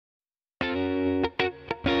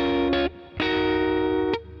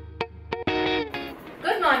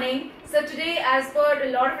today, as per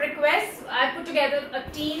a lot of requests, I put together a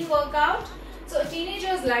teen workout. So a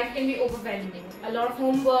teenager's life can be overwhelming. A lot of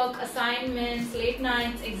homework, assignments, late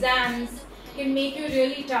nights, exams can make you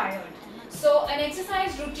really tired. So an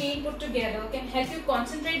exercise routine put together can help you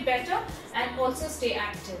concentrate better and also stay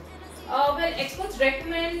active. Well, experts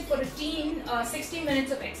recommend for a teen 60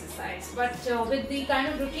 minutes of exercise, but with the kind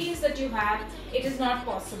of routines that you have, it is not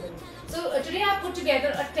possible. So today I put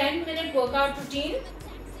together a 10-minute workout routine,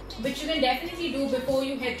 which you can definitely do before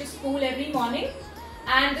you head to school every morning,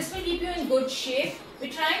 and this will keep you in good shape.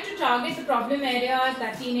 We're trying to target the problem areas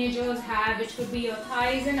that teenagers have, which could be your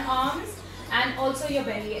thighs and arms, and also your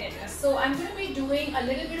belly area. So I'm going to be doing a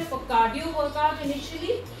little bit of a cardio workout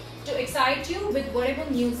initially to excite you with whatever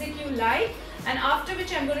music you like, and after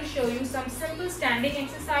which I'm going to show you some simple standing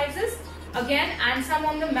exercises again and some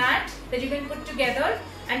on the mat that you can put together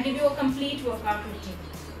and give you a complete workout routine.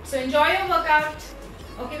 So enjoy your workout.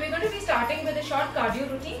 Okay, we're going to be starting with a short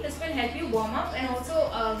cardio routine. This will help you warm up and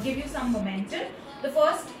also give you some momentum. The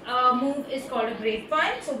first move is called a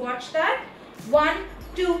grapevine. So watch that. 1,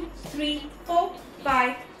 2, 3, 4,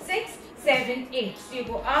 5, 6, 7, 8. So you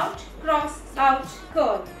go out, cross, out,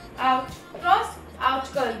 curl. Out, cross, out,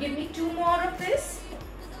 curl. Give me 2 more of this.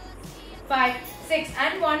 5, 6,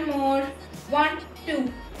 and 1 more. 1,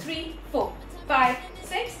 2, 3, 4, 5,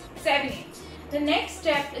 6, 7, 8. The next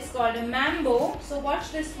step is called a mambo. So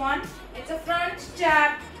watch this one. It's a front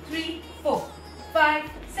tap. 3, 4, 5,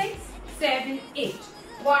 6, 7, 8.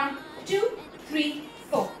 1, 2, 3,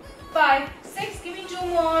 4, 5, 6. Give me 2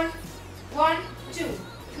 more. 1, 2,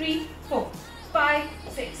 3, 4, 5,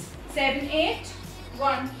 6, 7, 8.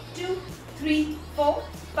 1, 2, 3, 4,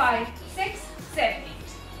 5, 6, 7, 8.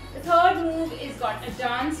 The third move is got a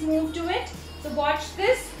dance move to it. So watch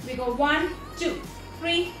this. We go 1, 2,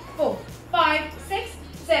 3, 4, 5, 6,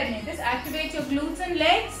 7, 8. This activates your glutes and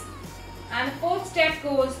legs. And the fourth step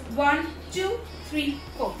goes 1, 2, 3,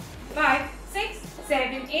 4, 5, 6,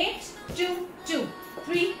 7, 8. 2, 2,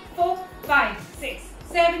 3, 4, 5, 6,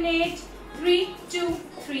 7, 8. 3, 2,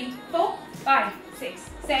 3, 4, 5, 6,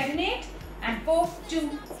 7, 8. And 4, 2,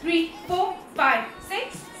 3, 4, 5,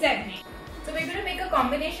 6, 7, 8. So we're going to make a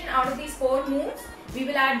combination out of these 4 moves. We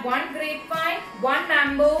will add 1 grapevine, 1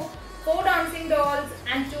 mambo, 4 dancing dolls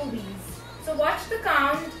and 2 wheels. So watch the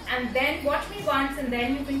count and then watch me once and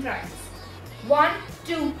then you can try this. 1,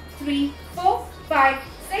 2, 3, 4, 5,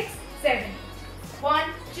 6, 7, 8. 1,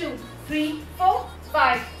 2, 3, 4,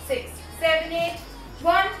 5, 6, 7, 8.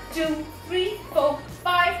 1, 2, 3, 4,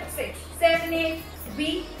 5, 6, 7, 8.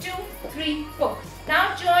 B, 2, 3, 4.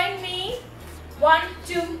 Now join me. 1,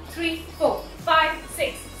 2, 3, 4, 5,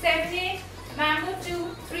 6, 7, 8. Mambo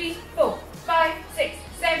 2, 3, 4, 5, 6,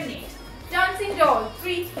 7, 8. Dancing doll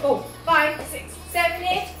 3, 4, 5, 6, 7,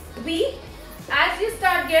 8. B. As you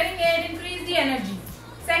start getting it, increase the energy.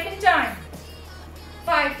 Second time.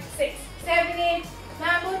 5, 6, 7, 8.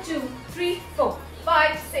 Mambo 2, 3, 4,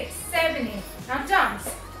 5, 6, 7, 8. Now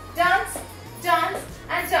dance, dance, dance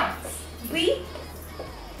and dance. B.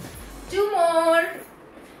 2 more.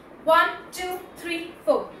 1, 2, 3,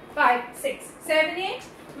 4, 5, 6, 7, 8.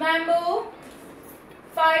 Mambo.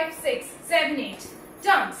 5, 6, 7, 8.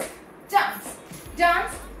 Dance, dance,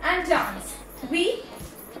 dance and dance. B.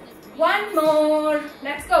 1 more.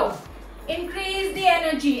 Let's go. Increase the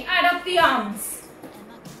energy. Add up the arms.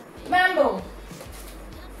 Mambo.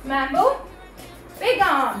 Mambo. Big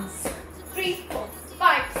arms. 3, 4,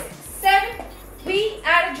 5, 6, 7. B.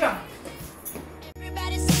 Add a jump.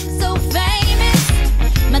 Everybody seems so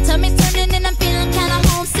famous. My tummy's turning and I'm feeling kinda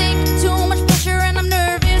homesick. Too much pressure and I'm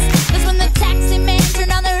nervous. That's when the taxi man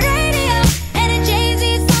turned on the radio and a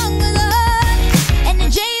Jay-Z song was on. And the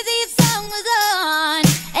Jay-Z song was on.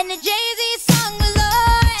 And the Jay-Z song was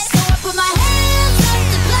on. So I put my hands up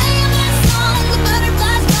to play my song. The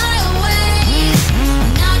butterflies fly away.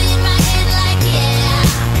 Nodding my head like yeah.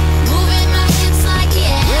 Moving my hips like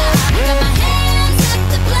yeah. Got my hands up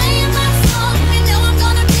to play my song. You know I'm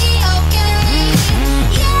gonna be okay.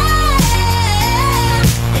 Yeah.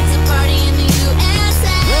 It's a party in the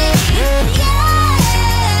USA. Yeah.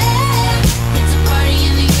 It's a party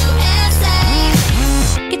in the USA.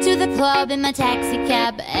 Get to the club in my taxi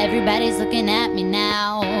cab. Everybody's looking at me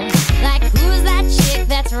now. Like, who's that chick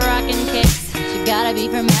that's rocking kicks? She gotta be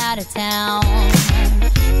from out of town.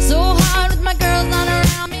 So hard with my girls not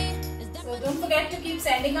around me. So don't forget to keep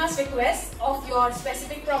sending us requests of your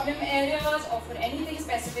specific problem areas or for anything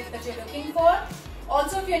specific that you're looking for.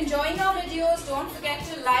 Also, if you're enjoying our videos, don't forget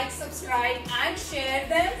to like, subscribe and share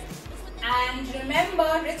them. And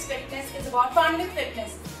remember, Ritz Fitness is about fun with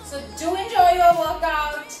fitness. So do enjoy your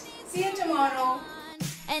workout. See you tomorrow.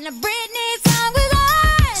 And a Britney song.